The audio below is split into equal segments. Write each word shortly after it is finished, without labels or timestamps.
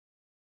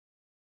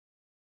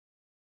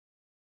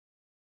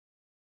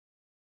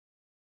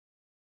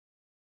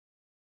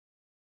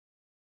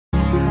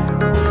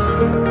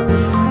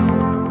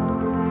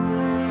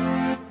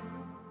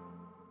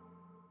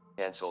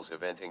Cancels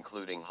event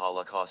including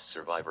Holocaust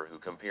survivor who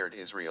compared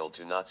Israel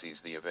to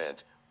Nazis. The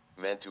event,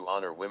 meant to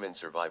honor women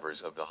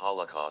survivors of the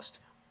Holocaust,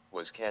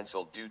 was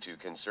cancelled due to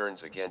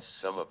concerns against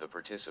some of the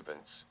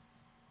participants.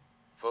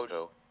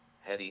 Photo,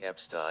 Hedy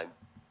Epstein,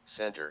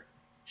 Center,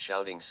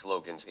 shouting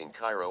slogans in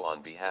Cairo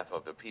on behalf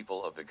of the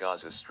people of the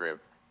Gaza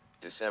Strip,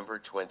 December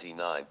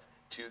 29,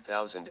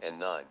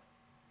 2009.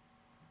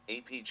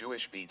 AP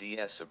Jewish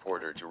BDS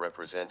supporter to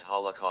represent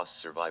Holocaust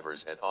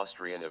survivors at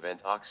Austrian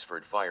event.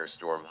 Oxford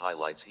firestorm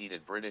highlights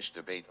heated British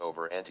debate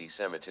over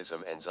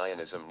anti-Semitism and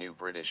Zionism. New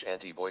British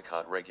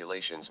anti-boycott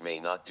regulations may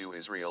not do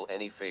Israel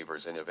any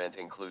favors. An event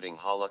including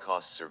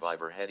Holocaust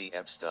survivor Hedy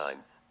Epstein,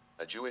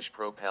 a Jewish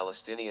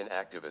pro-Palestinian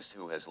activist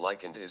who has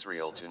likened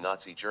Israel to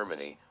Nazi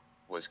Germany,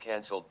 was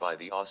cancelled by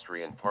the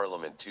Austrian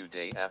Parliament 2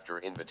 days after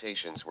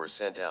invitations were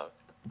sent out.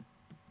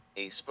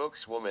 A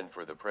spokeswoman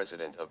for the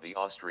president of the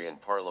Austrian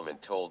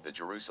Parliament told the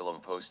Jerusalem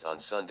Post on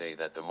Sunday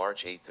that the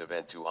March 8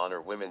 event to honor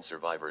women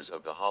survivors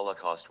of the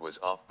Holocaust was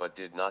off, but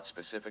did not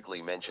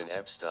specifically mention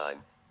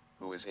Epstein,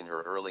 who is in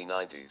her early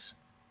 90s.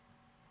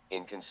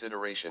 In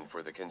consideration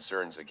for the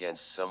concerns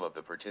against some of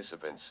the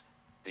participants,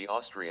 the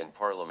Austrian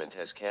Parliament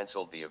has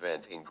cancelled the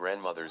event. In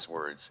grandmother's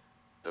words,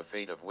 "The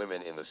fate of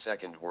women in the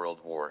Second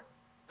World War,"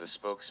 the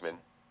spokesman,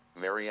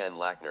 Marianne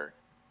Lackner,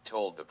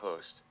 told the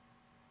Post.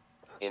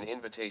 In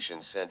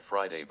invitation sent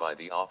Friday by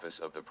the office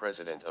of the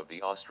President of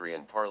the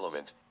Austrian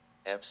Parliament,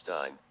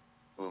 Epstein,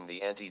 whom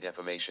the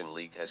Anti-Defamation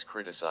League has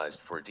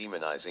criticized for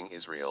demonizing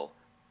Israel,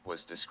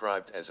 was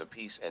described as a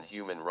peace and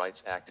human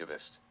rights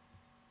activist.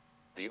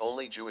 The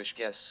only Jewish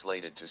guest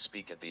slated to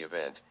speak at the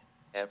event,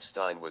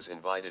 Epstein was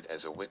invited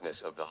as a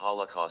witness of the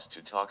Holocaust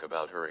to talk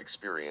about her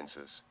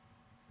experiences.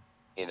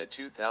 In a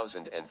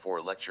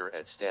 2004 lecture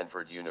at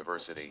Stanford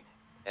University,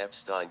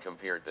 Epstein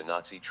compared the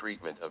Nazi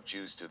treatment of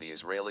Jews to the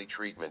Israeli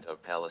treatment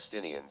of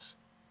Palestinians.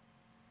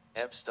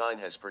 Epstein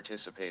has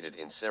participated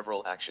in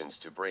several actions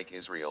to break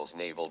Israel's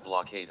naval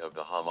blockade of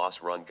the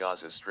Hamas-run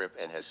Gaza Strip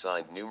and has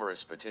signed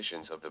numerous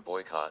petitions of the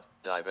boycott,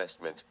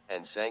 divestment,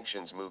 and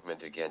sanctions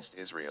movement against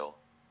Israel.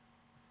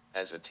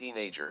 As a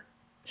teenager,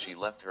 she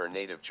left her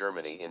native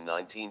Germany in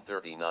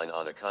 1939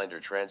 on a kinder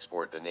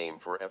transport, the name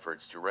for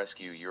efforts to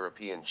rescue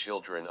European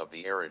children of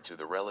the era, to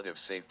the relative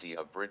safety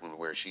of Britain,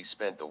 where she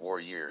spent the war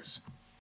years.